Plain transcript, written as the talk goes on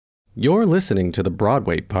You're listening to the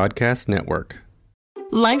Broadway Podcast Network.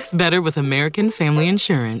 Life's better with American Family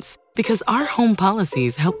Insurance because our home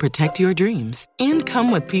policies help protect your dreams and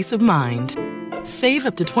come with peace of mind. Save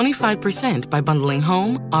up to 25% by bundling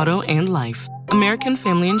home, auto, and life. American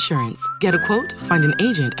Family Insurance. Get a quote, find an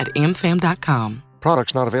agent at amfam.com.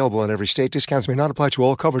 Products not available in every state. Discounts may not apply to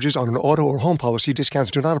all coverages on an auto or home policy.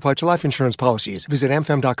 Discounts do not apply to life insurance policies. Visit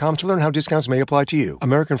amfam.com to learn how discounts may apply to you.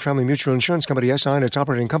 American Family Mutual Insurance Company, SI, and its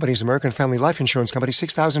operating companies, American Family Life Insurance Company,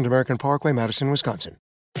 6000 American Parkway, Madison, Wisconsin.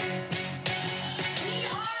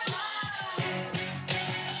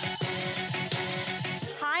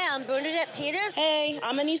 I'm Bernadette Peters. Hey,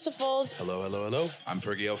 I'm Anissa Foles. Hello, hello, hello. I'm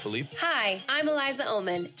Fergie El Felipe. Hi, I'm Eliza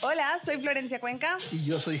Ullman. Hola, soy Florencia Cuenca. Y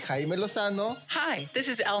yo soy Jaime Lozano. Hi, this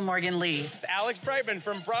is L. Morgan Lee. It's Alex Brightman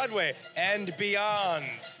from Broadway and beyond.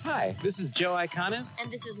 Hi, this is Joe Iconis.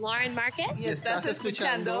 And this is Lauren Marquez. Y estás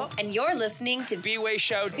escuchando. And you're listening to B-Way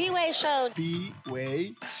Show. B-Way Show.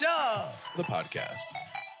 B-Way Show. The podcast.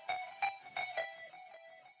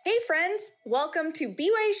 Hey friends, welcome to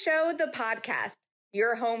B-Way Show, the podcast.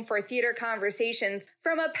 Your home for theater conversations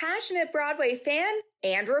from a passionate Broadway fan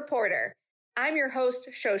and reporter. I'm your host,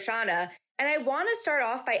 Shoshana, and I want to start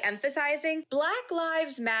off by emphasizing Black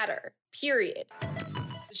Lives Matter, period.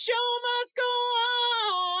 The show must go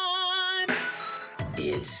on.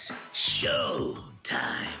 It's show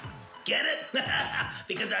time. Get it?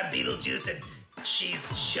 Because I'm Beetlejuice and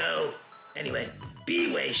she's show. Anyway,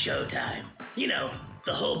 B-Way show time. You know,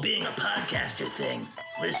 the whole being a podcaster thing.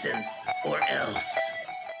 Listen or else.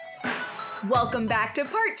 Welcome back to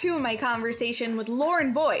part 2 of my conversation with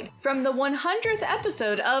Lauren Boyd from the 100th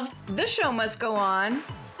episode of The Show Must Go On,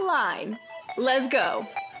 Line. Let's go.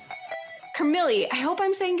 Camille, I hope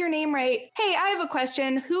I'm saying your name right. Hey, I have a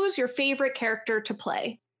question. Who's your favorite character to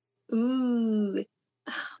play? Ooh,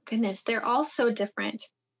 oh, goodness, they're all so different.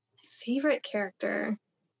 Favorite character.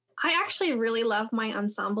 I actually really love my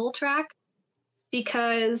ensemble track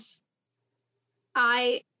because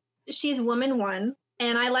she's woman one,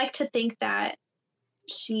 and I like to think that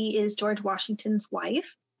she is George Washington's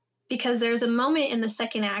wife, because there's a moment in the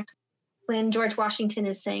second act when George Washington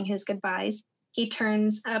is saying his goodbyes. He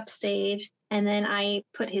turns upstage, and then I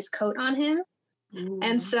put his coat on him. Ooh.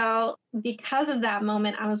 And so because of that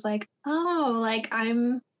moment, I was like, oh, like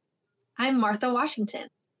I'm Martha Washington.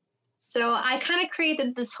 So I kind of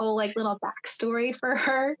created this whole like little backstory for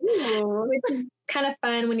her, which is kind of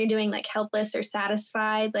fun when you're doing like Helpless or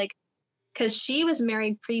Satisfied, like, because she was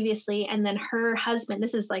married previously, and then her husband,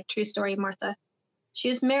 this is like true story, Martha, she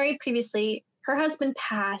was married previously, her husband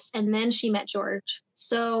passed, and then she met George.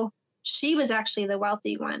 So she was actually the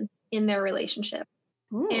wealthy one in their relationship.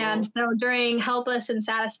 Ooh. And so during Helpless and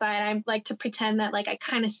Satisfied, I like to pretend that like I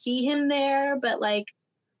kind of see him there, but like,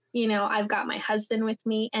 you know, I've got my husband with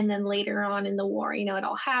me. And then later on in the war, you know, it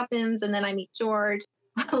all happens. And then I meet George.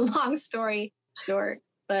 Long story short.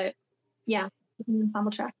 But yeah,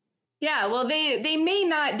 ensemble track. Yeah, well, they may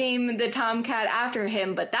not name the Tomcat after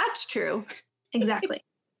him, but that's true. Exactly.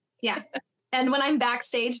 Yeah. And when I'm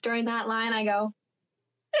backstage during that line, I go,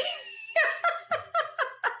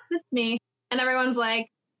 it's me. And everyone's like,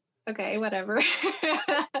 okay, whatever.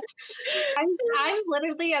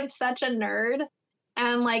 I'm such a nerd. And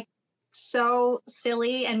I'm like so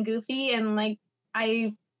silly and goofy, and like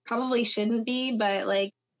I probably shouldn't be, but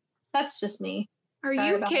like that's just me. Are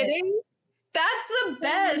you kidding? That's the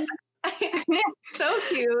best. So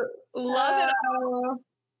cute. Love it all.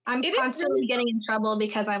 I'm constantly getting in trouble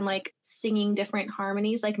because I'm like singing different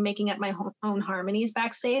harmonies, like making up my own harmonies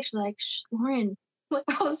backstage. Like, Lauren,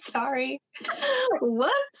 oh, sorry.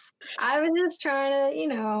 Whoops. I was just trying to, you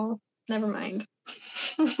know, never mind.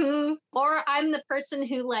 Or I'm the person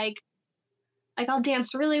who like I'll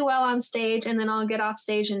dance really well on stage and then I'll get off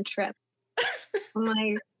stage and trip. I'm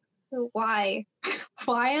like, why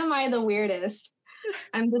am I the weirdest?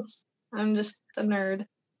 I'm just a nerd.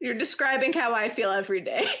 You're describing how I feel every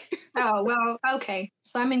day. Oh, well, okay.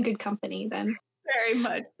 So I'm in good company then. Very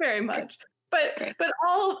much, very much. But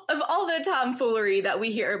all the tomfoolery that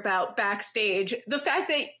we hear about backstage, the fact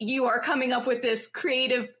that you are coming up with this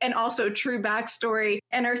creative and also true backstory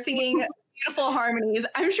and are singing beautiful harmonies,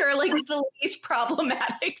 I'm sure like the least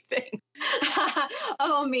problematic thing.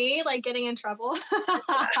 Oh, me? Like getting in trouble?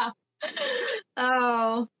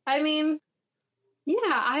 Oh, I mean, yeah,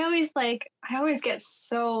 I always get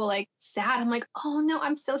so like sad. I'm like, oh no,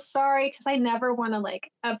 I'm so sorry, because I never want to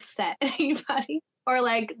like upset anybody or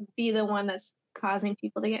like be the one that's causing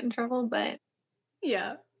people to get in trouble. But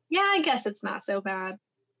yeah, I guess it's not so bad.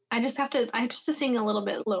 I have to sing a little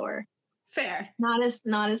bit lower. Fair. Not as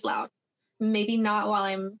loud. Maybe not while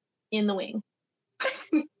I'm in the wing.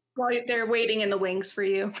 While they're waiting in the wings for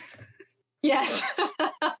you. Yes.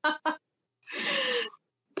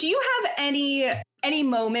 Do you have any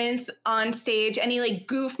moments on stage, any like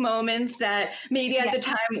goof moments that maybe at the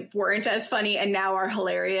time weren't as funny and now are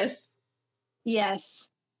hilarious? Yes.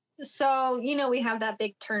 So, we have that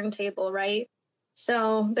big turntable, right?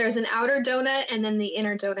 So there's an outer donut and then the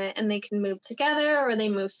inner donut, and they can move together or they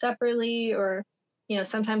move separately, or,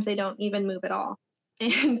 sometimes they don't even move at all.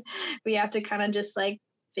 And we have to kind of just like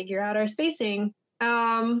figure out our spacing.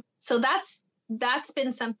 So that's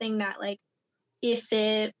been something that, like, if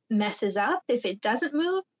it messes up, if it doesn't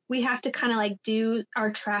move, we have to kind of like do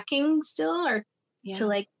our tracking still, or to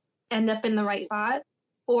like end up in the right spot.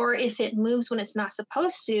 Or if it moves when it's not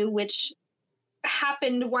supposed to, which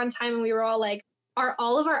happened one time, and we were all like,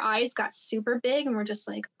 all of our eyes got super big, and we're just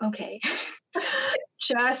like, okay,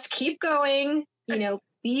 just keep going,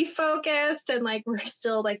 be focused. And like, we're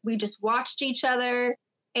still like, we just watched each other.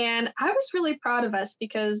 And I was really proud of us,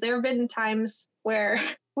 because there have been times where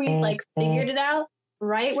we like figured it out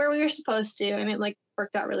right where we were supposed to, and it like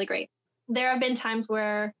worked out really great. There have been times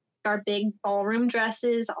where our big ballroom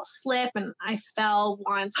dresses all slip, and I fell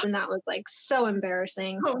once, and that was like so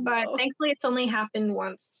embarrassing. But thankfully it's only happened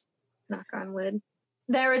once, knock on wood.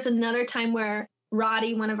 There was another time where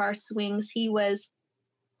Roddy, one of our swings, he was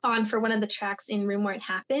on for one of the tracks in Room Where It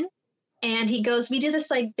Happened. And he goes, we do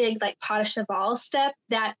this like big like pas de cheval step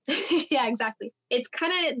that, yeah, exactly. It's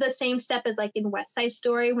kind of the same step as like in West Side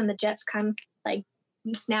Story when the jets come like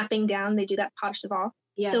snapping down, they do that pas de cheval.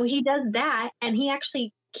 Yeah. So he does that, and he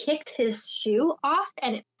actually kicked his shoe off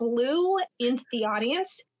and it flew into the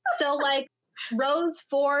audience. So like rows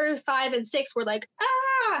 4, 5, and 6 were like,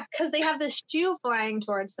 because they have this shoe flying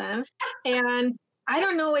towards them. And I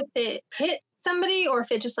don't know if it hit somebody or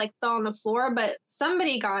if it just like fell on the floor, but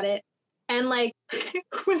somebody got it. And like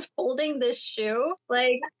was holding this shoe.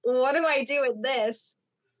 Like, what do I do with this?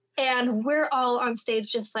 And we're all on stage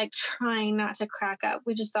just like trying not to crack up.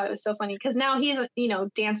 We just thought it was so funny, because now he's,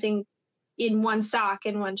 dancing in one sock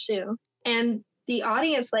and one shoe. And the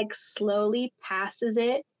audience like slowly passes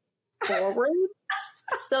it forward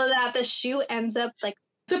so that the shoe ends up like,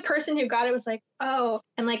 the person who got it was like, oh,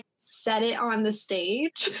 and like set it on the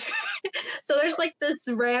stage. So there's like this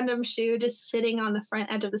random shoe just sitting on the front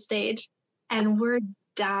edge of the stage. And we're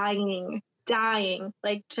dying,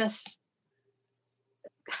 like just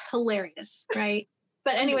hilarious, right?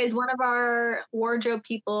 But anyways, one of our wardrobe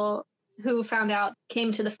people who found out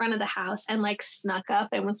came to the front of the house and like snuck up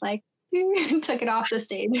and was like, took it off the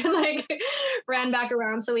stage and like ran back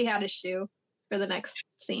around. So we had a shoe for the next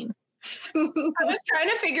scene. I was trying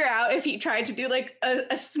to figure out if he tried to do like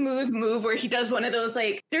a smooth move where he does one of those,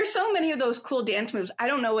 like, there's so many of those cool dance moves. I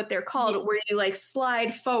don't know what they're called, where you like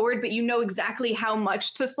slide forward, but you know exactly how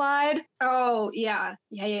much to slide. Oh, yeah.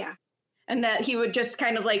 And that he would just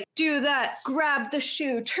kind of like do that, grab the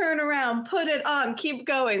shoe, turn around, put it on, keep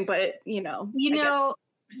going. But,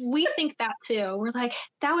 we think that too. We're like,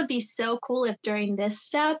 that would be so cool if during this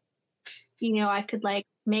step, I could like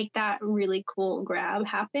make that really cool grab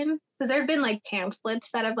happen. Because there have been like pamphlets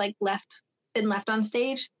that have like been left on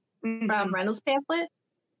stage from Reynolds Pamphlet.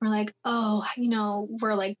 We're like,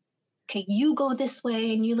 we're like, okay, you go this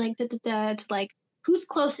way and you like to like, who's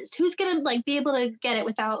closest? Who's gonna like be able to get it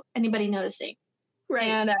without anybody noticing? Right.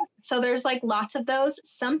 And so there's like lots of those.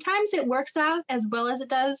 Sometimes it works out as well as it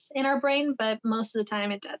does in our brain, but most of the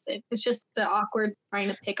time it doesn't. It's just the awkward trying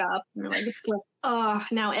to pick up. And we're like, it's like, oh,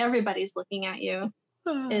 now everybody's looking at you.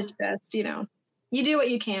 It's just, you do what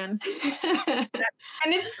you can. And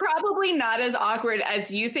it's probably not as awkward as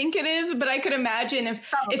you think it is, but I could imagine if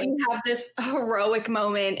you have this heroic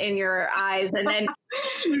moment in your eyes and then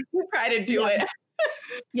you try to do it.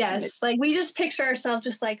 Yes. Like we just picture ourselves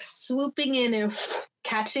just like swooping in and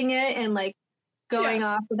catching it and like going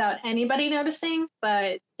off without anybody noticing.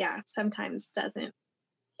 But yeah, sometimes doesn't.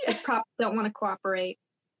 The props don't want to cooperate.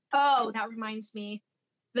 Oh, that reminds me.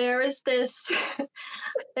 There is this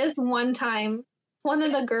one time, one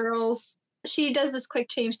of the girls, she does this quick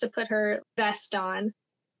change to put her vest on,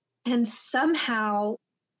 and somehow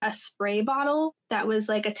a spray bottle that was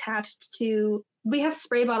like attached to, we have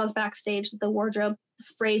spray bottles backstage, the wardrobe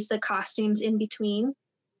sprays the costumes in between,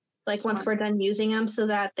 like once we're done using them, so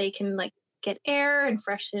that they can like get air and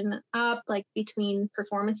freshen up like between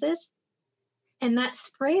performances. And that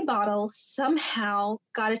spray bottle somehow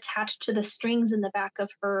got attached to the strings in the back of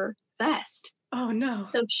her vest. Oh, no.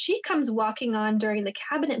 So she comes walking on during the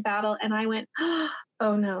cabinet battle, and I went, oh,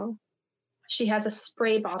 no. She has a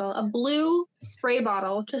spray bottle, a blue spray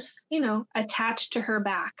bottle, just, attached to her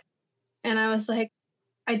back. And I was like,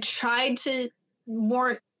 I tried to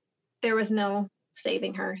warn, there was no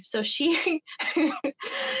saving her. So she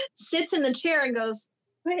sits in the chair and goes,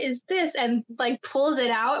 what is this? And like pulls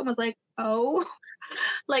it out and was like, oh,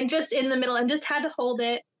 like just in the middle, and just had to hold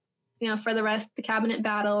it, you know, for the rest of the cabinet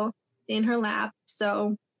battle in her lap.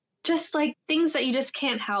 So just like things that you just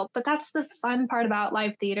can't help. But that's the fun part about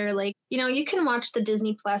live theater. Like, you know, you can watch the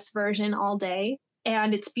Disney Plus version all day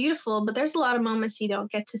and it's beautiful, but there's a lot of moments you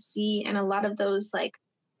don't get to see, and a lot of those like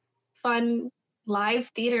fun live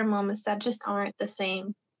theater moments that just aren't the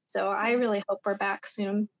same. So I really hope we're back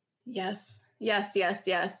soon. Yes.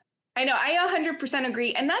 I know. I 100%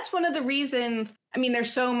 agree. And that's one of the reasons, I mean,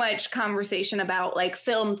 there's so much conversation about like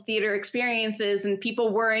film theater experiences and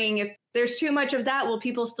people worrying if there's too much of that, will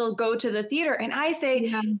people still go to the theater? And I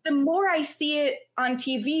say, the more I see it on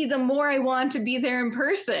TV, the more I want to be there in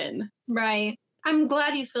person. Right. I'm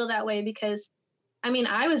glad you feel that way, because I mean,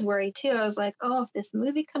 I was worried too. I was like, oh, if this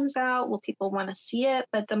movie comes out, will people want to see it?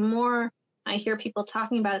 But the more I hear people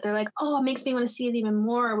talking about it, they're like, oh, it makes me want to see it even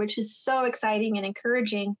more, which is so exciting and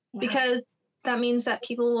encouraging, because that means that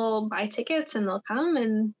people will buy tickets and they'll come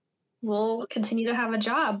and we'll continue to have a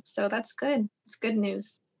job. So that's good. It's good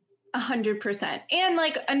news. 100%. And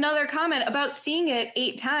like another comment about seeing it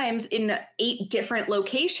 8 times in 8 different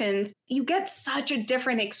locations, you get such a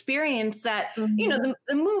different experience that, you know,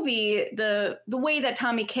 the movie, the way that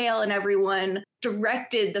Tommy Kail and everyone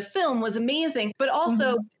directed the film was amazing, but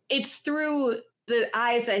also it's through the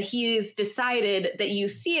eyes that he's decided that you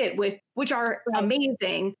see it with, which are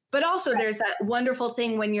amazing. But also there's that wonderful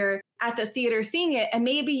thing when you're at the theater seeing it, and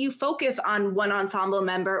maybe you focus on one ensemble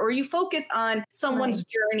member or you focus on someone's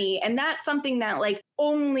journey. And that's something that like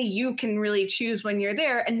only you can really choose when you're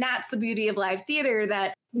there. And that's the beauty of live theater,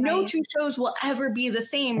 that no 2 shows will ever be the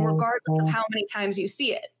same, regardless of how many times you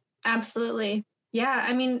see it. Absolutely. Yeah.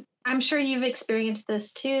 I mean, I'm sure you've experienced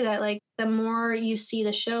this too, that like the more you see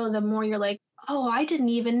the show, the more you're like, oh, I didn't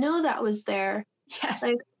even know that was there. Yes.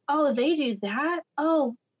 Like, oh, they do that.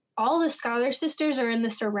 Oh, all the Schuyler sisters are in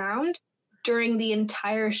the surround during the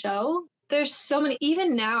entire show. There's so many,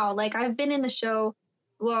 even now, like I've been in the show.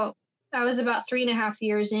 Well, I was about 3.5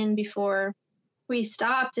 years in before we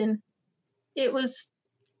stopped. And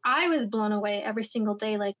I was blown away every single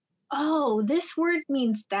day. Like, oh, this word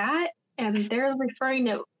means that. And they're referring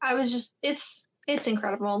to, it's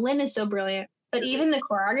incredible. Lynn is so brilliant. But even the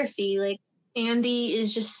choreography, like Andy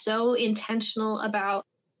is just so intentional about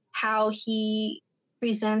how he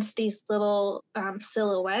presents these little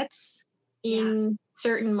silhouettes in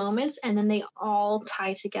certain moments, and then they all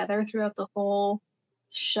tie together throughout the whole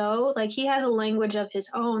show. Like he has a language of his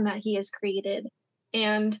own that he has created.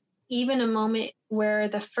 And even a moment where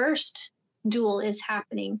the first duel is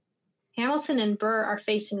happening, Hamilton and Burr are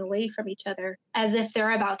facing away from each other as if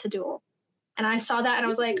they're about to duel. And I saw that and I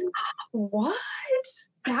was like, what?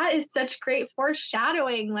 That is such great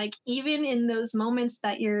foreshadowing. Like even in those moments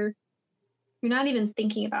that you're not even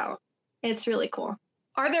thinking about. It's really cool.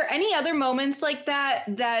 Are there any other moments like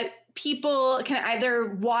that people can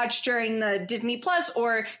either watch during the Disney Plus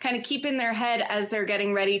or kind of keep in their head as they're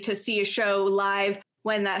getting ready to see a show live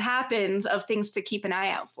when that happens, of things to keep an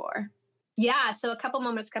eye out for? Yeah, so a couple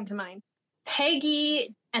moments come to mind.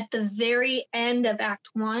 Peggy at the very end of Act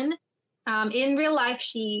 1, in real life,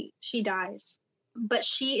 she dies, but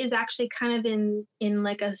she is actually kind of in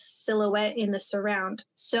like a silhouette in the surround.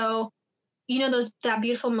 So, you know, that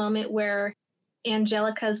beautiful moment where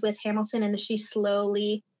Angelica's with Hamilton and she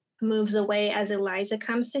slowly moves away as Eliza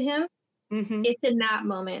comes to him. It's in that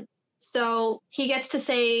moment. So he gets to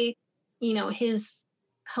say, you know, his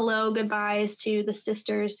hello goodbyes to the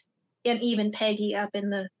sisters and even Peggy up in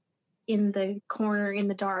the corner in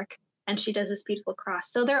the dark. And she does this beautiful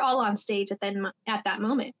cross. So they're all on stage at that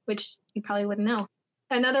moment, which you probably wouldn't know.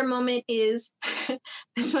 Another moment is,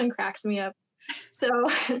 this one cracks me up. So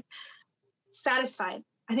Satisfied.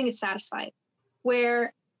 I think it's Satisfied,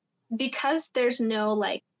 where because there's no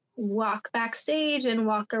like walk backstage and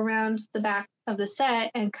walk around the back of the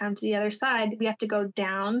set and come to the other side, we have to go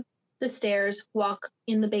down the stairs, walk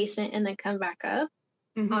in the basement, and then come back up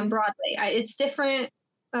on Broadway. It's different,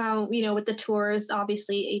 you know, with the tours.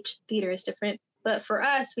 Obviously, each theater is different, but for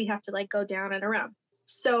us, we have to like go down and around.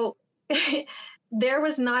 So there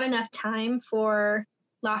was not enough time for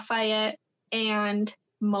Lafayette and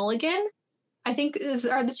Mulligan, I think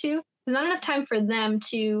are the two. There's not enough time for them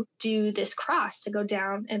to do this cross, to go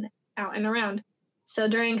down and out and around. So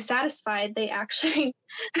during Satisfied, they actually,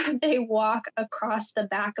 they walk across the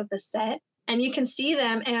back of the set and you can see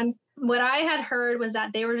them. And what I had heard was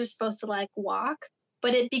that they were just supposed to like walk,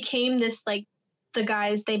 but it became this, like the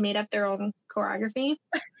guys, they made up their own choreography.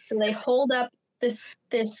 So they hold up this,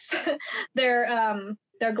 their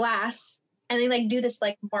glass, and they like do this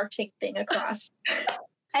like marching thing across.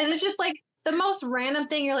 And it's just like the most random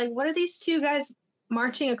thing. You're like, what are these two guys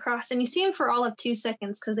marching across? And you see them for all of 2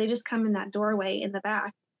 seconds because they just come in that doorway in the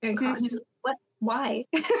back and cross. Mm-hmm. What? Why?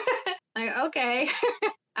 Like, okay,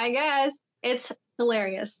 I guess. It's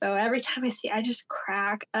hilarious though. Every time I see it, I just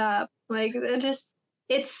crack up. Like,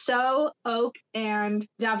 it's so Oak and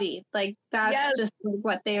David. Like, that's just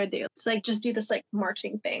what they would do. It's like, just do this like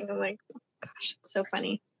marching thing. I'm like, oh, gosh, it's so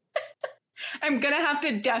funny. I'm going to have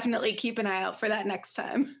to definitely keep an eye out for that next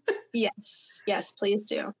time. Yes, please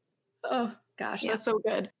do. Oh gosh, that's so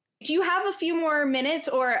good. Do you have a few more minutes,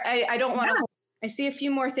 or I don't want to, I see a few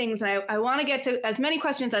more things and I want to get to as many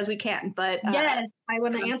questions as we can, but yes, I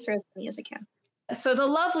want to answer as many as I can. So the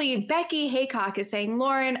lovely Becky Haycock is saying,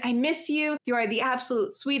 Lauren, I miss you. You are the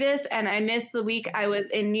absolute sweetest. And I miss the week I was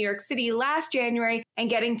in New York City last January and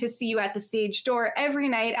getting to see you at the stage door every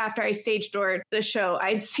night after I stage doored the show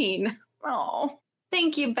I'd seen. Oh,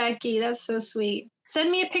 thank you, Becky. That's so sweet.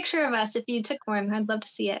 Send me a picture of us if you took one. I'd love to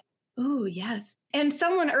see it. Ooh, yes. And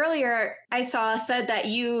someone earlier I saw said that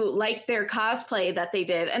you liked their cosplay that they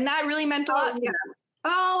did. And that really meant a lot to them.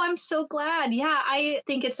 Oh, I'm so glad. Yeah, I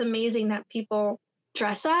think it's amazing that people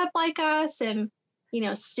dress up like us and, you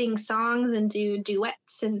know, sing songs and do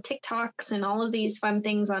duets and TikToks and all of these fun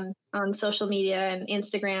things on social media and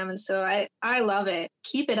Instagram. And so I love it.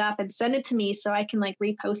 Keep it up and send it to me so I can like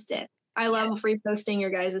repost it. I love reposting your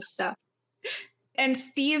guys' stuff. And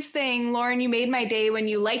Steve saying, Lauren, you made my day when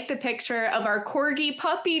you liked the picture of our corgi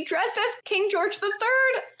puppy dressed as King George III.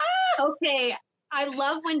 Ah! Okay. I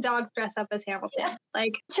love when dogs dress up as Hamilton.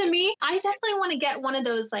 Like, to me, I definitely want to get one of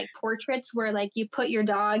those like portraits where like you put your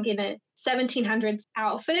dog in a 1700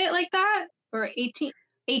 outfit like that, or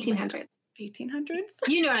 1800. 1800s?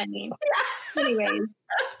 You know what I mean.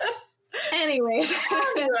 Anyways.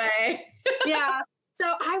 Anyway. Yeah. So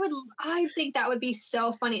I think that would be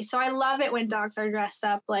so funny. So I love it when dogs are dressed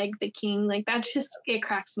up like the king. Like, that's just, it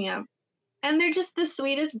cracks me up. And they're just the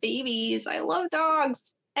sweetest babies. I love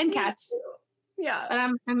dogs and cats. Yeah.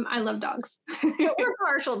 But I love dogs. But we're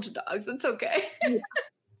partial to dogs. It's okay. Yeah,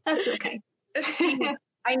 that's okay.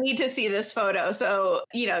 I need to see this photo. So,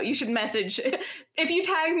 you know, you should message. If you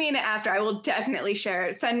tag me in it after, I will definitely share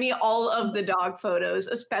it. Send me all of the dog photos,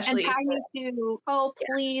 especially. And tag me too. Oh,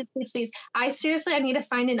 please, please. I need to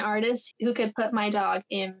find an artist who could put my dog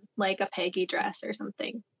in like a Peggy dress or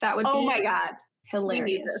something. That would be my God.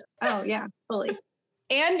 Hilarious. Oh, yeah, fully.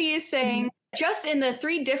 Andy is saying, just in the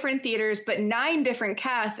 3 different theaters, but 9 different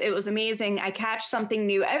casts, it was amazing. I catch something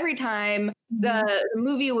new every time. The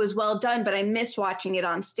movie was well done, but I missed watching it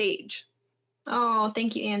on stage. Oh,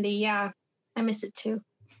 thank you, Andy. Yeah, I miss it too.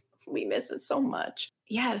 We miss it so much.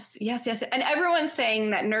 Yes. And everyone's saying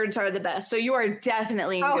that nerds are the best. So you are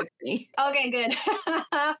definitely in good company. Okay, good.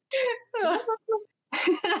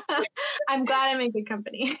 I'm glad I'm in good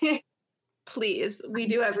company. Please, we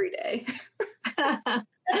do every day.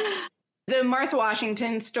 The Martha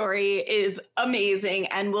Washington story is amazing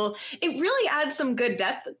and it really adds some good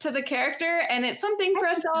depth to the character, and it's something for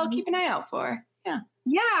us to all keep an eye out for. Yeah.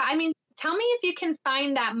 Yeah. I mean, tell me if you can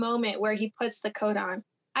find that moment where he puts the coat on.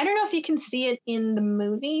 I don't know if you can see it in the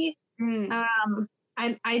movie.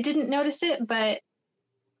 I didn't notice it, but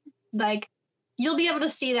like you'll be able to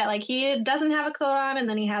see that like he doesn't have a coat on and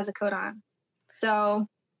then he has a coat on. So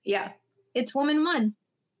yeah, it's woman 1.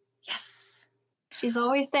 Yes. She's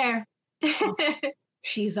always there.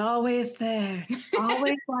 She's always there.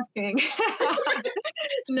 Always watching.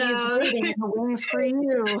 No. She's waiting in the wings for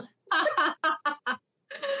you.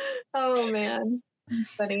 Oh, man.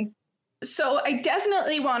 Funny. So I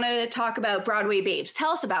definitely want to talk about Broadway Babes.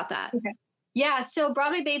 Tell us about that. Okay. Yeah, so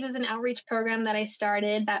Broadway Babes is an outreach program that I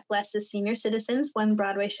started that blesses senior citizens one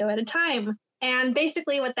Broadway show at a time. And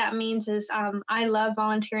basically what that means is I love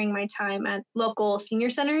volunteering my time at local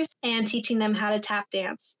senior centers and teaching them how to tap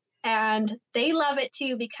dance. And they love it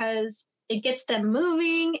too because it gets them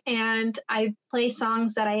moving, and I play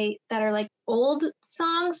songs that are like old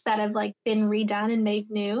songs that have like been redone and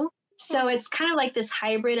made new. So it's kind of like this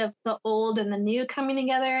hybrid of the old and the new coming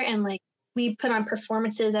together, and like we put on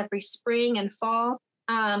performances every spring and fall.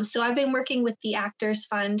 So I've been working with the Actors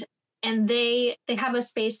Fund, and they have a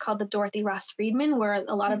space called the Dorothy Ross Friedman where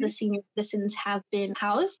a lot of the senior citizens have been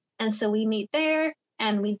housed. And so we meet there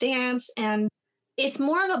and we dance, and it's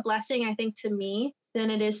more of a blessing, I think, to me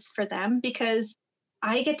than it is for them, because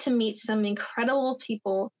I get to meet some incredible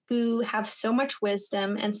people who have so much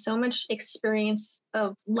wisdom and so much experience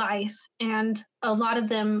of life. And a lot of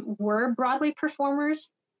them were Broadway performers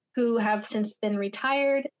who have since been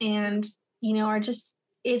retired and, you know,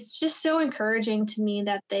 it's just so encouraging to me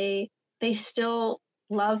that they still,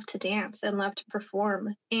 love to dance and love to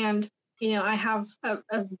perform. And, you know, I have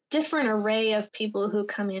a different array of people who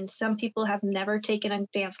come in. Some people have never taken a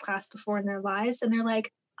dance class before in their lives, and they're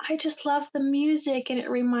like, I just love the music, and it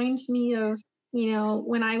reminds me of, you know,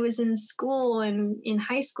 when I was in school and in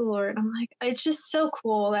high school. And I'm like, it's just so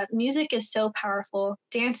cool that music is so powerful.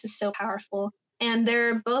 Dance is so powerful. And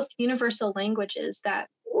they're both universal languages that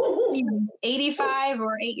 85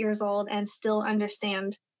 or 8 years old and still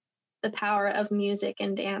understand the power of music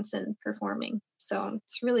and dance and performing. So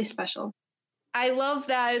it's really special. I love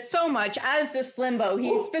that so much. As this limbo,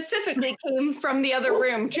 he specifically came from the other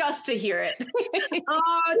room just to hear it.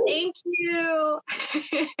 Oh, thank you.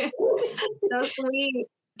 So sweet.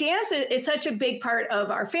 Dance is such a big part of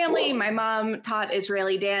our family. My mom taught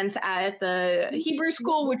Israeli dance at the Hebrew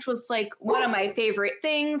school, which was like one of my favorite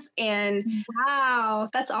things. And wow,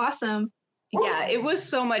 that's awesome. Yeah, it was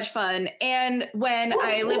so much fun. And when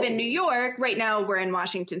I live in New York, right now we're in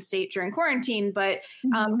Washington State during quarantine, but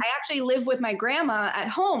I actually live with my grandma at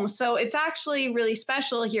home. So it's actually really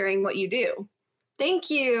special hearing what you do. Thank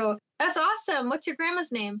you. That's awesome. What's your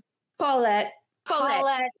grandma's name? Paulette.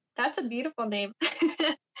 Paulette. That's a beautiful name.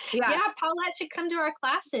 Yeah, Paulette should come to our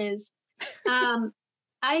classes.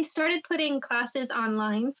 I started putting classes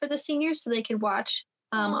online for the seniors so they could watch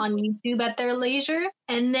on YouTube at their leisure.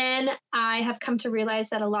 And then I have come to realize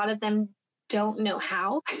that a lot of them don't know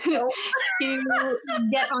how to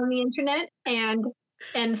get on the internet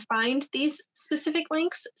and find these specific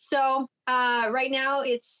links. So right now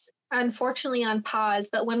it's unfortunately on pause,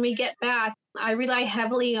 but when we get back, I rely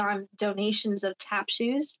heavily on donations of tap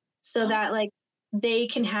shoes so that like they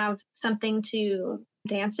can have something to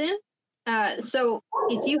dance in. So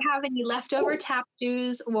if you have any leftover tap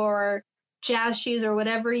shoes or jazz shoes or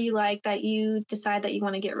whatever you like that you decide that you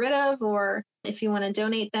want to get rid of, or if you want to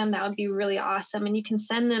donate them, that would be really awesome. And you can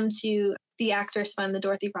send them to the Actors Fund, the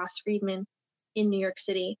Dorothy Ross Friedman in New York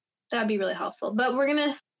City. That would be really helpful. But we're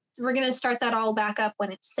gonna start that all back up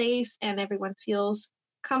when it's safe and everyone feels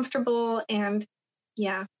comfortable. And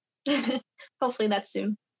yeah, hopefully that's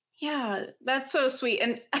soon. Yeah, that's so sweet.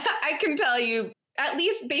 And I can tell you, at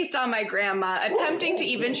least based on my grandma, attempting to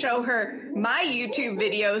even show her my YouTube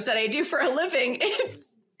videos that I do for a living,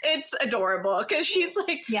 it's adorable because she's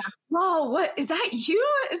like, whoa, what is that you?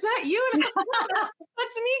 Is that you? And I'm like,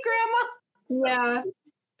 that's me, Grandma.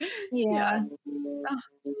 Yeah.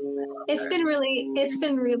 It's been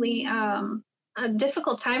really a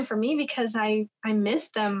difficult time for me because I miss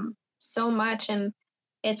them so much, and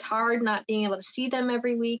it's hard not being able to see them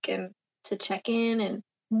every week and to check in. And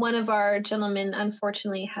one of our gentlemen,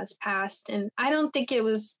 unfortunately, has passed, and I don't think it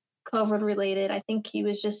was COVID related. I think he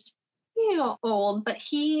was just, old, but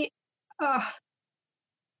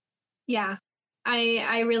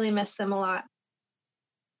I really miss them a lot.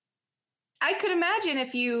 I could imagine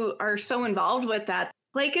if you are so involved with that,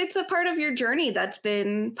 like it's a part of your journey that's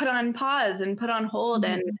been put on pause and put on hold.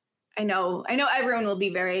 Mm-hmm. And I know everyone will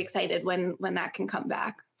be very excited when that can come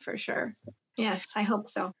back for sure. Yes, I hope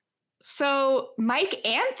so. So Mike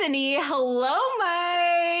Anthony, hello,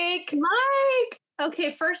 Mike.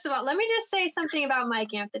 Okay, first of all, let me just say something about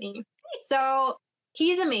Mike Anthony. So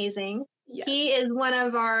he's amazing. Yes. He is one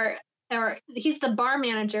of he's the bar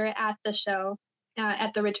manager at the show,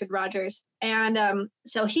 at the Richard Rogers. And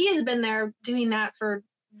so he has been there doing that for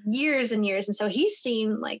years and years. And so he's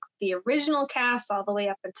seen like the original cast all the way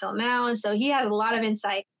up until now. And so he has a lot of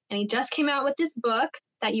insight. And he just came out with this book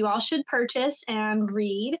that you all should purchase and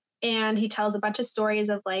read. And he tells a bunch of stories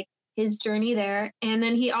of like his journey there. And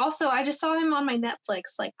then he also, I just saw him on my Netflix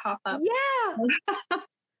like pop up. Yeah.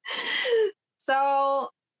 So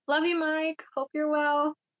love you, Mike. Hope you're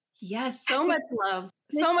well. Yes, so much love.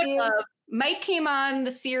 So much love. Mike came on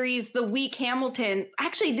the series the week Hamilton,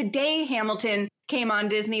 actually the day Hamilton came on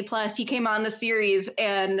Disney Plus. He came on the series,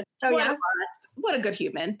 and what a good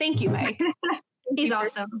human. Thank you, Mike. He's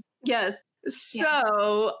awesome. Yes.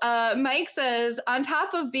 So Mike says, on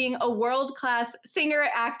top of being a world-class singer,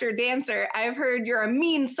 actor, dancer, I've heard you're a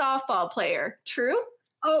mean softball player. True?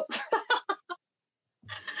 Oh,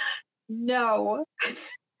 no.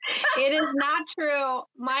 It is not true.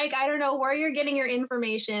 Mike, I don't know where you're getting your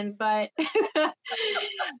information, but it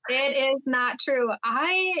is not true.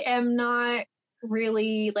 I am not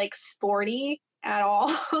really like sporty at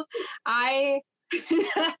all. I'm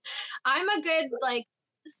a good like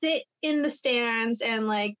sit in the stands and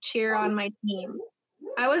like cheer on my team.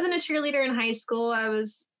 I wasn't a cheerleader in high school. I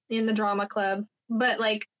was in the drama club, but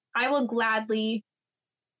like I will gladly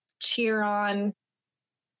cheer on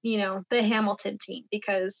the Hamilton team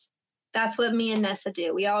because that's what me and Nessa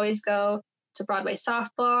do. We always go to Broadway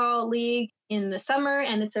Softball League in the summer,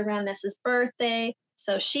 and it's around Nessa's birthday.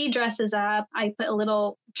 So she dresses up. I put a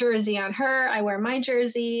little jersey on her. I wear my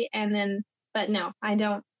jersey, and then, but no, I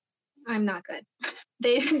don't. I'm not good.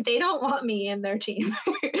 They don't want me in their team.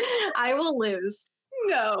 I will lose.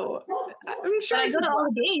 No, I'm sure I go to all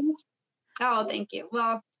the games. Oh, thank you.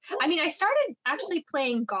 Well, I mean, I started actually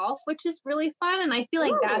playing golf, which is really fun, and I feel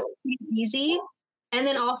like that's pretty easy. And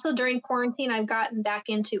then also during quarantine, I've gotten back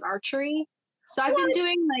into archery. So I've been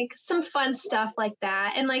doing like some fun stuff like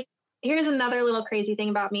that. And like, here's another little crazy thing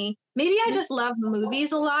about me. Maybe I just love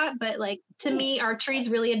movies a lot, but like to me, archery is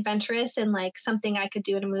really adventurous and like something I could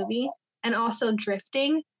do in a movie. And also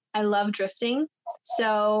drifting. I love drifting.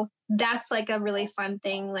 So that's like a really fun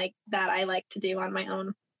thing like that I like to do on my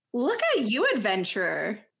own. Look at you,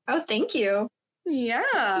 adventurer. Oh, thank you. Yeah.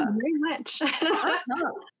 Thank you very much.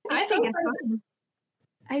 I think it's fun.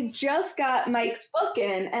 I just got Mike's book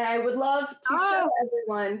in, and I would love to show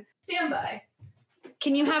everyone. Stand by.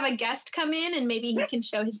 Can you have a guest come in and maybe he can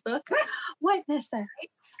show his book? What, Nessa?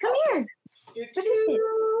 Come here. What is it?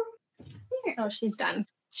 Here. Oh, she's done.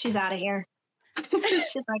 She's out of here.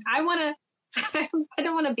 She's like, I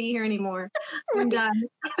don't want to be here anymore. I'm done.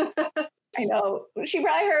 I know. She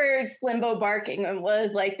probably heard Slimbo barking and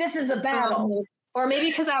was like, this is a battle. Or maybe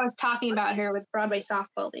because I was talking about her with Broadway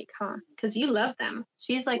Softball League, huh? Because you love them.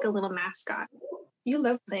 She's like a little mascot. You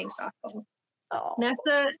love playing softball. Oh.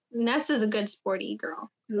 Nessa's a good sporty girl.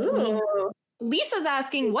 Ooh. Lisa's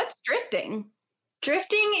asking, what's drifting?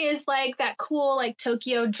 Drifting is like that cool like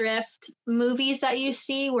Tokyo Drift movies that you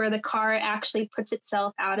see where the car actually puts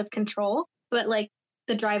itself out of control, but like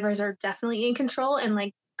the drivers are definitely in control and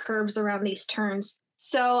like curves around these turns.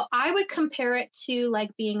 So I would compare it to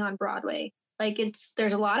like being on Broadway. Like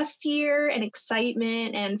there's a lot of fear and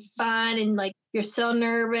excitement and fun and like you're so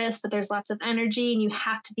nervous, but there's lots of energy and you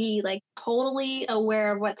have to be like totally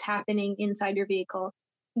aware of what's happening inside your vehicle,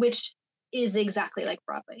 which is exactly like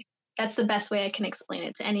Broadway. That's the best way I can explain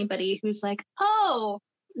it to anybody who's like, oh,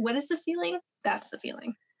 what is the feeling? That's the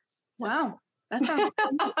feeling. Wow. That sounds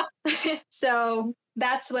fun. So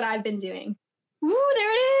that's what I've been doing. Ooh,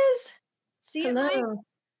 there it is. See you, Mike.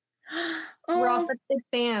 We're all such big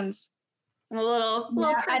fans. A little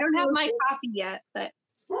I don't have my copy yet, but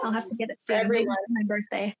I'll have to get it soon. Maybe for my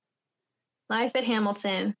birthday. Life at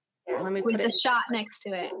Hamilton. Let me with put a shot next to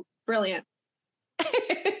it. Brilliant.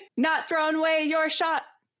 Not throwing away your shot.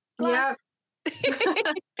 Yeah.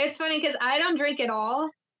 It's funny because I don't drink at all,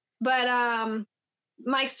 but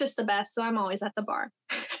Mike's just the best, so I'm always at the bar.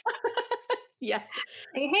 Yes.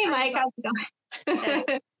 Hey, Mike, how's it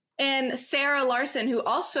going? And Sarah Larson, who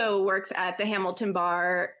also works at the Hamilton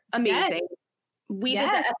Bar, amazing. Yes. We did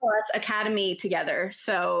the FLS Academy together,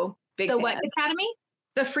 so big fan. The what academy?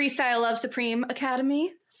 The Freestyle Love Supreme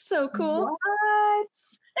Academy. So cool.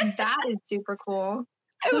 What? That is super cool.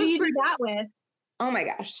 Who do you do that with? Oh my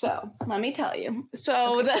gosh. So let me tell you.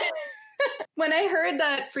 So when I heard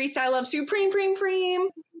that Freestyle Love Supreme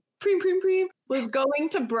was going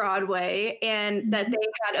to Broadway and that they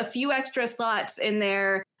had a few extra slots in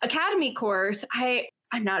their academy course,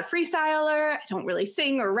 I'm not a freestyler. I don't really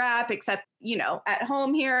sing or rap except, at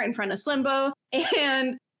home here in front of Slimbo.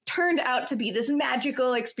 And turned out to be this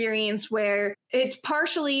magical experience where it's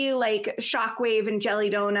partially like Shockwave and Jelly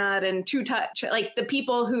Donut and Two Touch, like the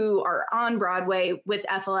people who are on Broadway with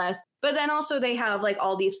FLS. But then also they have like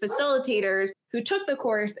all these facilitators who took the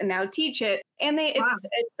course and now teach it. And it's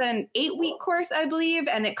an 8-week course, I believe.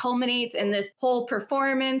 And it culminates in this whole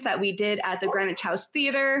performance that we did at the Greenwich House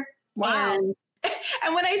Theater. Wow.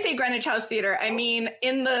 And when I say Greenwich House Theater, I mean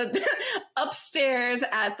in the upstairs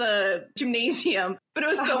at the gymnasium. But it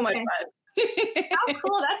was so much fun. How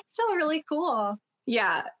cool. That's still really cool.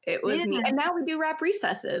 Yeah, it was neat. And now we do rap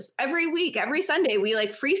recesses every week. Every Sunday, we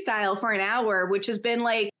like freestyle for an hour, which has been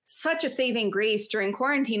like such a saving grace during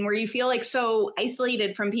quarantine where you feel like so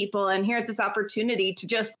isolated from people. And here's this opportunity to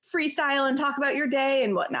just freestyle and talk about your day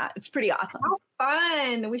and whatnot. It's pretty awesome. How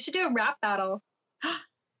fun. We should do a rap battle.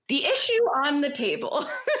 The issue on the table.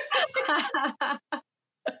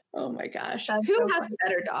 Oh my gosh. Who has a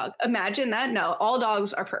better dog? Imagine that. No, all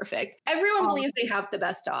dogs are perfect. Everyone believes they have the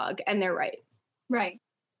best dog, and they're right. Right.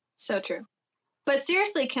 So true. But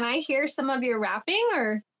seriously, can I hear some of your rapping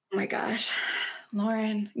or? Oh my gosh.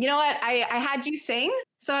 Lauren, you know what? I had you sing,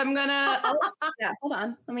 so I'm gonna, yeah, hold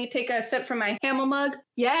on. Let me take a sip from my Hamel mug.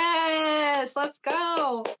 Yes, let's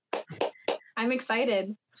go. I'm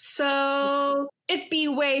excited. So it's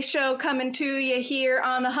B-Way Show coming to you here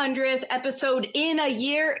on the 100th episode in a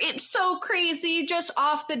year. It's so crazy, just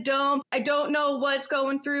off the dome. I don't know what's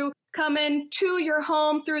going through. Coming to your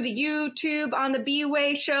home through the YouTube on the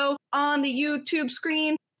B-Way Show on the YouTube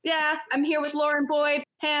screen. Yeah, I'm here with Lauren Boyd,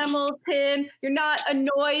 Hamilton. You're not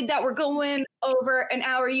annoyed that we're going over an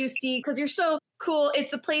hour, you see, because you're so cool. It's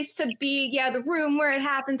the place to be. Yeah, the room where it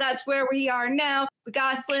happens, that's where we are now. We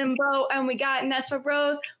got Slim Bo and we got Nessa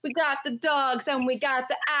Rose. We got the dogs and we got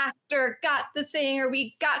the actor, got the singer,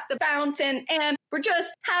 we got the bouncing, and we're just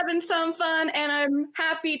having some fun. And I'm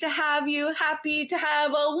happy to have you, happy to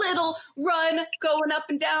have a little run going up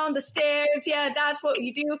and down the stairs. Yeah, that's what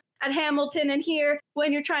you do at Hamilton and here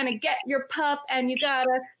when you're trying to get your pup and you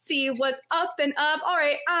gotta see what's up and up. All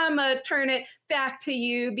right, I'm gonna turn it back to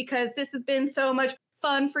you because this has been so much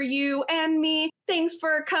fun for you and me. Thanks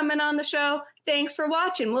for coming on the show. Thanks for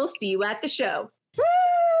watching. We'll see you at the show. Woo!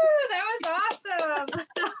 That was awesome.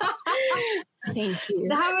 Thank you.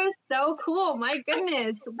 That was so cool. My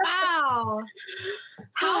goodness. Wow.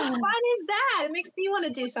 How fun is that? It makes me want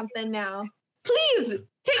to do something now. Please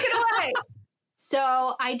take it away.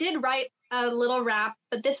 So I did write a little rap,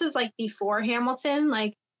 but this was like before Hamilton.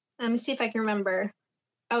 Like, let me see if I can remember.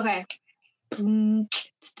 Okay. Boom,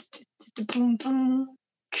 boom, boom, boom,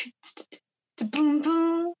 boom,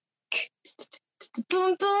 boom,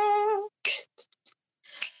 boom.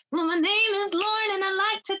 Well, my name is Lauren, and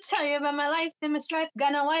I like to tell you about my life and my strife.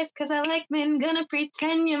 Got no wife, cause I like men. Gonna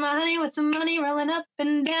pretend you're my honey with some money rolling up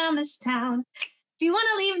and down this town. If you want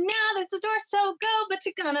to leave now, there's the door, so go. But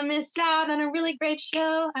you're gonna miss out on a really great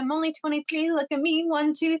show. I'm only 23. Look at me.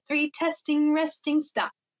 1, 2, 3. Testing, resting,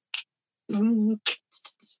 stop. Boom,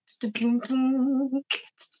 boom, boom,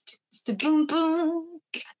 boom, boom, boom,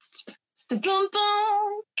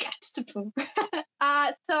 boom.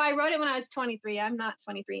 So I wrote it when I was 23. I'm not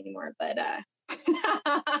 23 anymore, but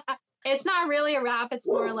it's not really a rap. It's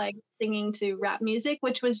more like singing to rap music,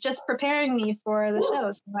 which was just preparing me for the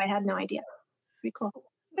show. So I had no idea. Pretty cool.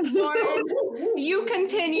 Lauren, you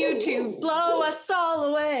continue to blow us all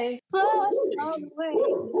away. Blow us all away.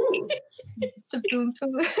 Boom,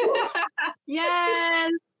 boom.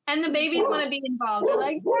 Yes. And the babies want to be involved. They're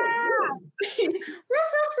like, yeah. Roof,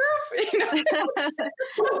 roof, roof.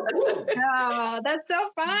 Oh, that's so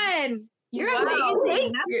fun. You're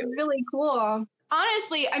amazing. That's really cool.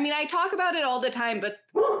 Honestly, I mean, I talk about it all the time, but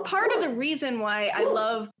part of the reason why I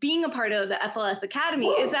love being a part of the FLS Academy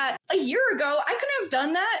is that a year ago, I couldn't have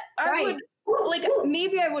done that.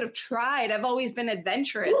 Maybe I would have tried. I've always been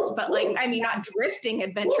adventurous, but not drifting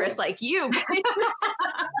adventurous like you.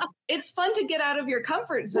 It's fun to get out of your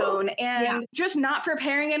comfort zone and just not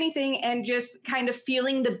preparing anything and just kind of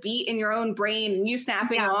feeling the beat in your own brain, and you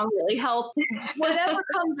snapping along really help. Whatever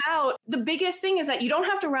comes out, the biggest thing is that you don't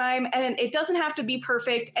have to rhyme and it doesn't have to be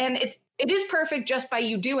perfect. And it is perfect just by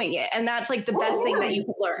you doing it. And that's like the best thing that you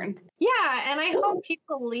can learn. Yeah. And I hope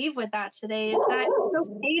people leave with that today, is that it's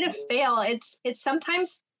okay to fail. It's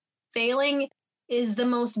sometimes failing is the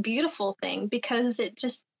most beautiful thing, because it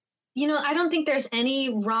just, I don't think there's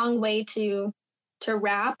any wrong way to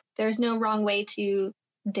rap. There's no wrong way to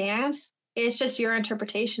dance. It's just your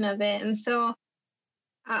interpretation of it. And so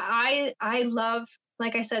I love,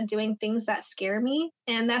 like I said, doing things that scare me.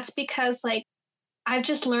 And that's because I've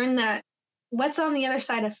just learned that what's on the other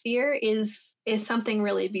side of fear is something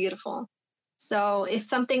really beautiful. So if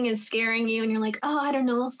something is scaring you and you're like, oh, I don't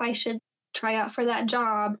know if I should try out for that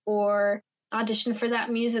job or audition for that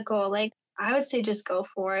musical, I would say just go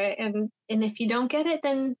for it. And if you don't get it,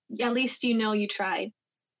 then at least you tried.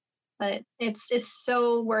 But it's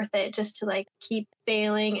so worth it just to keep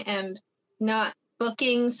failing and not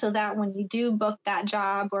booking, so that when you do book that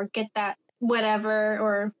job or get that whatever,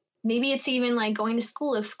 or maybe it's even going to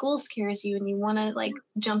school, if school scares you and you want to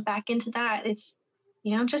jump back into that, it's,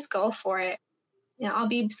 just go for it. I'll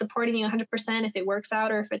be supporting you 100% if it works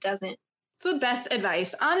out or if it doesn't. It's the best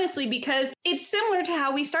advice, honestly, because it's similar to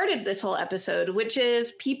how we started this whole episode, which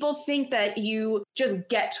is people think that you just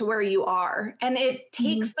get to where you are, and it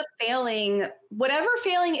takes the failing, whatever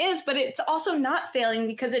failing is, but it's also not failing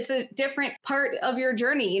because it's a different part of your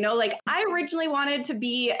journey. I originally wanted to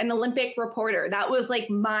be an Olympic reporter. That was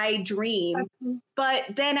my dream. But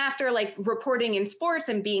then after reporting in sports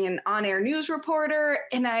and being an on-air news reporter,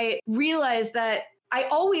 and I realized that I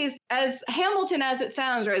always, as Hamilton as it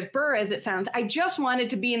sounds, or as Burr as it sounds, I just wanted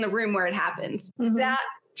to be in the room where it happens. That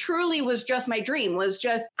truly was just my dream,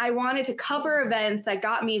 I wanted to cover events that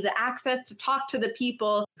got me the access to talk to the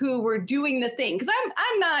people who were doing the thing. Because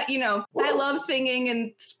I'm not, I love singing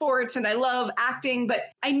and sports and I love acting, but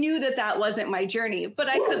I knew that wasn't my journey. But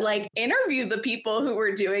I could interview the people who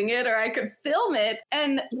were doing it, or I could film it.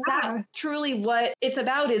 And that's truly what it's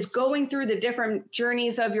about, is going through the different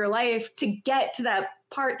journeys of your life to get to that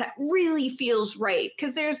part that really feels right.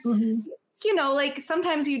 Because there's you know, like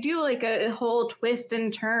sometimes you do like a whole twist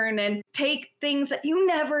and turn and take things that you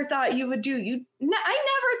never thought you would do. I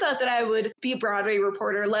never thought that I would be a Broadway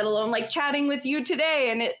reporter, let alone like chatting with you today.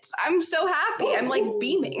 And I'm so happy. I'm like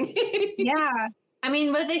beaming. Yeah. I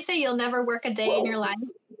mean, what did they say? You'll never work a day in your life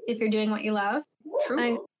if you're doing what you love.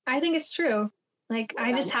 True. I think it's true. Like,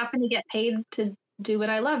 I just happen to get paid to do what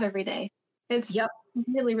I love every day. It's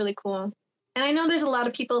really, really cool. And I know there's a lot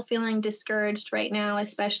of people feeling discouraged right now,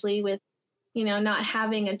 especially with, you know, not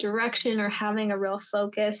having a direction or having a real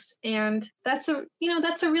focus. And that's a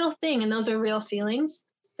real thing. And those are real feelings.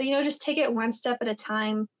 But, you know, just take it one step at a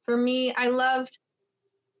time. For me, I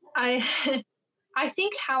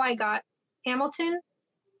think how I got Hamilton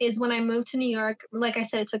is when I moved to New York. Like I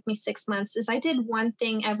said, it took me 6 months, is I did one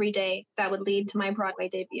thing every day that would lead to my Broadway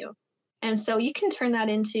debut. And so you can turn that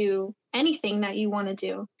into anything that you want to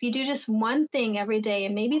do. If you do just one thing every day,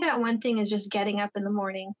 and maybe that one thing is just getting up in the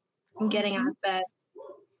morning and getting out of bed.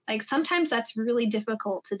 Like sometimes that's really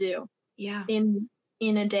difficult to do. Yeah. In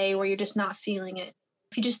a day where you're just not feeling it.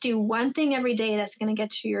 If you just do one thing every day that's going to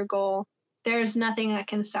get you your goal, there's nothing that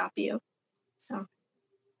can stop you. So.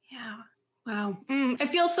 Yeah. Wow. I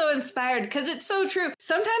feel so inspired because it's so true.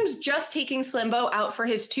 Sometimes just taking Slimbo out for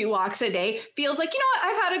his 2 walks a day feels like, you know what,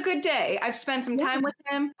 I've had a good day. I've spent some time with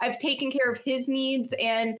him. I've taken care of his needs,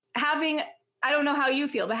 and having, I don't know how you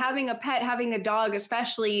feel, but having a pet, having a dog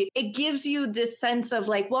especially, it gives you this sense of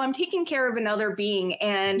like, well, I'm taking care of another being.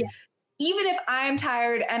 And even if I'm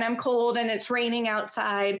tired and I'm cold and it's raining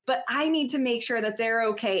outside, but I need to make sure that they're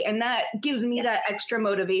okay. And that gives me that extra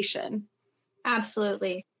motivation.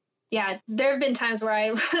 Absolutely. Yeah, there have been times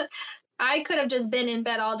where I could have just been in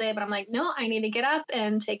bed all day, but I'm like, no, I need to get up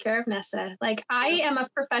and take care of Nessa. Like I am not a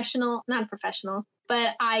professional,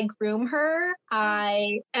 but I groom her.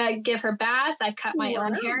 I give her baths. I cut my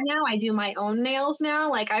own hair now. I do my own nails now.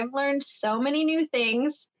 Like I've learned so many new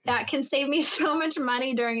things that can save me so much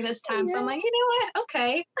money during this time. So I'm like, you know what?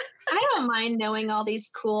 Okay. I don't mind knowing all these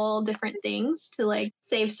cool different things to like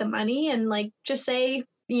save some money and like just say,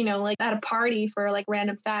 you know, like at a party for like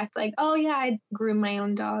random fact, like, oh yeah, I groom my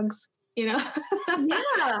own dogs, you know?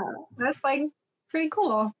 Yeah. That's like pretty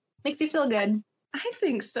cool. Makes you feel good. I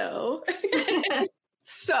think so.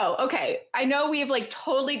 So, okay. I know we've like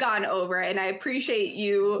totally gone over, and I appreciate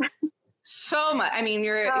you so much. I mean,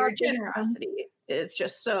 your generosity is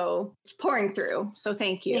just it's pouring through. So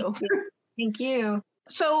thank you. Thank you.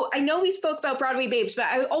 So I know we spoke about Broadway Babes, but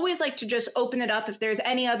I always like to just open it up if there's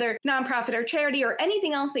any other nonprofit or charity or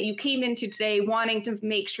anything else that you came into today wanting to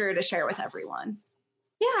make sure to share with everyone.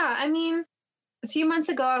 Yeah, I mean, a few months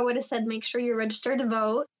ago, I would have said, make sure you're registered to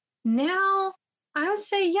vote. Now, I would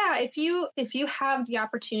say, yeah, if you have the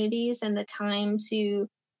opportunities and the time to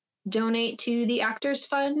donate to the Actors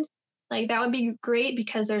Fund, like that would be great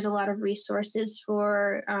because there's a lot of resources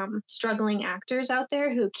for struggling actors out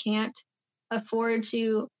there who can't afford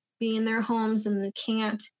to be in their homes and they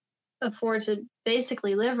can't afford to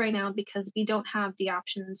basically live right now because we don't have the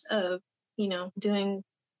options of, you know, doing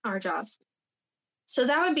our jobs. So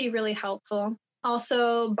that would be really helpful.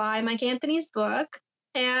 Also buy Mike Anthony's book.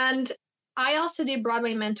 And I also do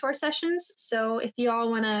Broadway mentor sessions. So if you all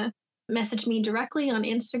want to message me directly on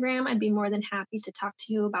Instagram, I'd be more than happy to talk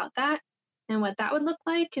to you about that and what that would look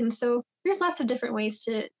like. And so there's lots of different ways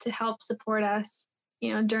to help support us,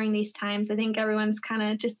 you know, during these times. I think everyone's kind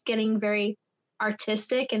of just getting very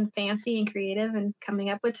artistic and fancy and creative and coming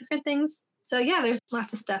up with different things. So yeah, there's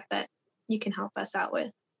lots of stuff that you can help us out with.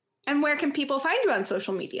 And where can people find you on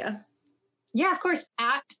social media? Yeah, of course,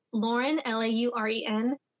 at Lauren,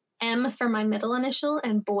 Lauren, M for my middle initial,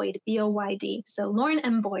 and Boyd, Boyd. So Lauren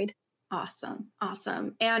M. Boyd. Awesome.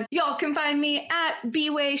 Awesome. And y'all can find me at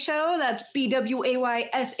B-Way Show. That's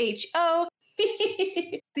BWAYSHO.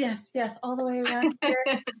 Yes, all the way around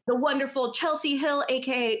here. The wonderful Chelsea Hill,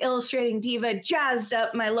 aka Illustrating Diva, jazzed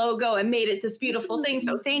up my logo and made it this beautiful thing.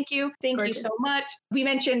 So thank you. Thank you so much. We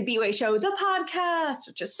mentioned B-Way Show, the podcast,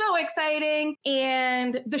 which is so exciting.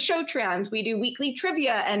 And the Showtrons, we do weekly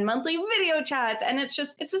trivia and monthly video chats. And it's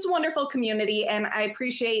this wonderful community. And I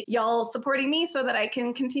appreciate y'all supporting me so that I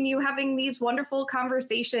can continue having these wonderful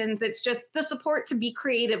conversations. It's just the support to be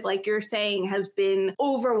creative, like you're saying, has been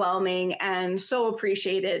overwhelming and so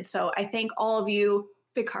appreciated. So I thank all of you.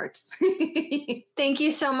 Big hearts. Thank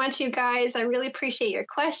you so much, you guys. I really appreciate your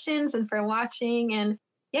questions and for watching. And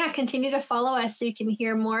yeah, continue to follow us so you can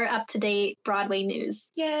hear more up-to-date Broadway news.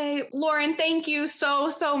 Yay. Lauren, thank you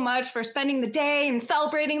so much for spending the day and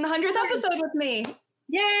celebrating the 100th episode with me.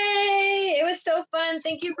 Yay! It was so fun.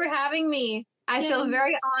 Thank you for having me. I feel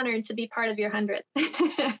very honored to be part of your 100th.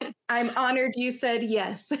 I'm honored you said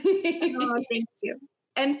yes. Oh, thank you.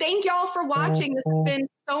 And thank y'all for watching. This has been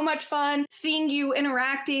so much fun seeing you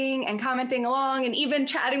interacting and commenting along and even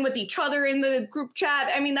chatting with each other in the group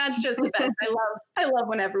chat. I mean, that's just the best. I love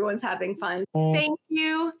when everyone's having fun. Thank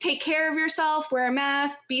you. Take care of yourself. Wear a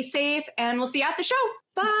mask. Be safe. And we'll see you at the show.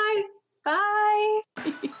 Bye. Bye.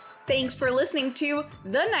 Thanks for listening to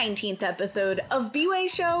the 19th episode of B-Way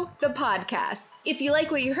Show, the podcast. If you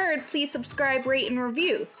like what you heard, please subscribe, rate, and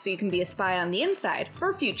review so you can be a spy on the inside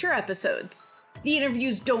for future episodes. The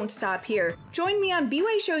interviews don't stop here. Join me on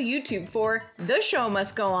B-Way Show YouTube for The Show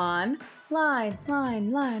Must Go On.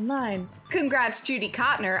 Line. Congrats, Judy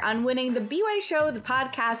Kottner, on winning the B-Way Show, the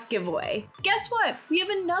podcast giveaway. Guess what? We have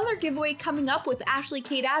another giveaway coming up with Ashley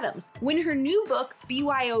Kate Adams. Win her new book,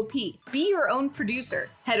 BYOP. Be Your Own Producer.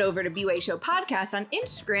 Head over to B-Way Show Podcast on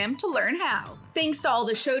Instagram to learn how. Thanks to all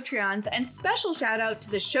the Showtreons, and special shout out to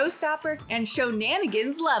the Showstopper and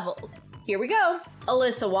Shownanigans levels. Here we go.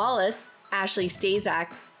 Alyssa Wallace, Ashley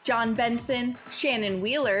Stazak, John Benson, Shannon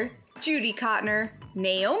Wheeler, Judy Kottner,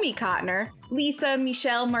 Naomi Kottner, Lisa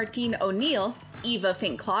Michelle Martine O'Neill, Eva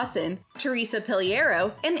Fink-Clausen, Teresa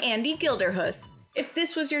Piliero, and Andy Gilderhus. If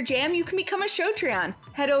this was your jam, you can become a Showtreon.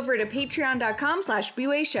 Head over to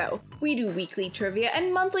patreon.com/BWayShow. We do weekly trivia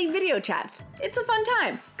and monthly video chats. It's a fun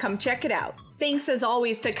time. Come check it out. Thanks as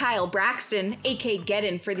always to Kyle Braxton, aka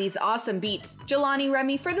Geddon, for these awesome beats, Jelani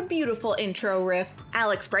Remy for the beautiful intro riff,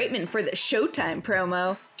 Alex Brightman for the Showtime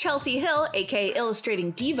promo, Chelsea Hill, aka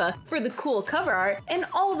Illustrating Diva, for the cool cover art, and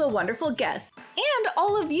all the wonderful guests. And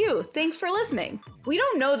all of you, thanks for listening. We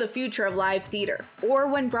don't know the future of live theater, or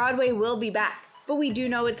when Broadway will be back, but we do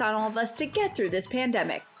know it's on all of us to get through this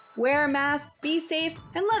pandemic. Wear a mask, be safe,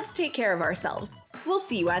 and let's take care of ourselves. We'll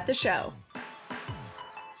see you at the show.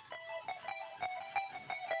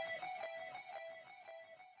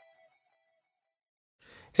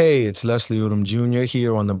 Hey, it's Leslie Odom Jr.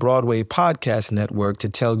 here on the Broadway Podcast Network to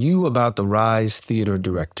tell you about the Rise Theater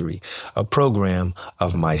Directory, a program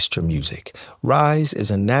of Maestro Music. Rise is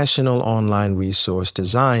a national online resource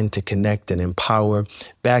designed to connect and empower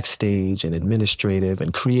backstage and administrative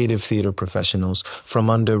and creative theater professionals from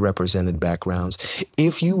underrepresented backgrounds.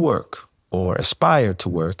 If you work or aspire to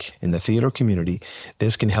work in the theater community,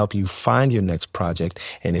 this can help you find your next project.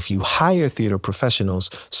 And if you hire theater professionals,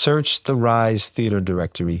 search the Rise Theater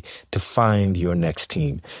Directory to find your next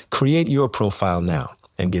team. Create your profile now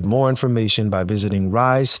and get more information by visiting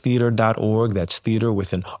risetheater.org. That's theater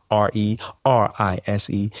with an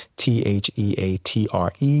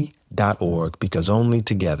RERISETHEATRE.org, because only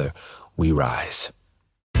together we rise.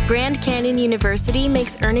 Grand Canyon University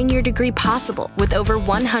makes earning your degree possible with over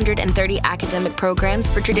 130 academic programs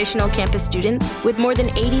for traditional campus students, with more than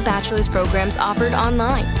 80 bachelor's programs offered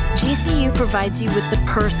online. GCU provides you with the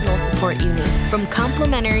personal support you need, from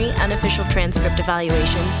complimentary unofficial transcript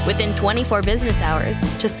evaluations within 24 business hours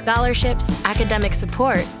to scholarships, academic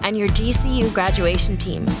support, and your GCU graduation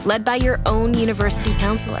team, led by your own university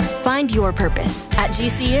counselor. Find your purpose at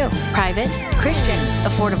GCU. Private, Christian,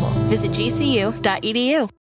 affordable. Visit gcu.edu.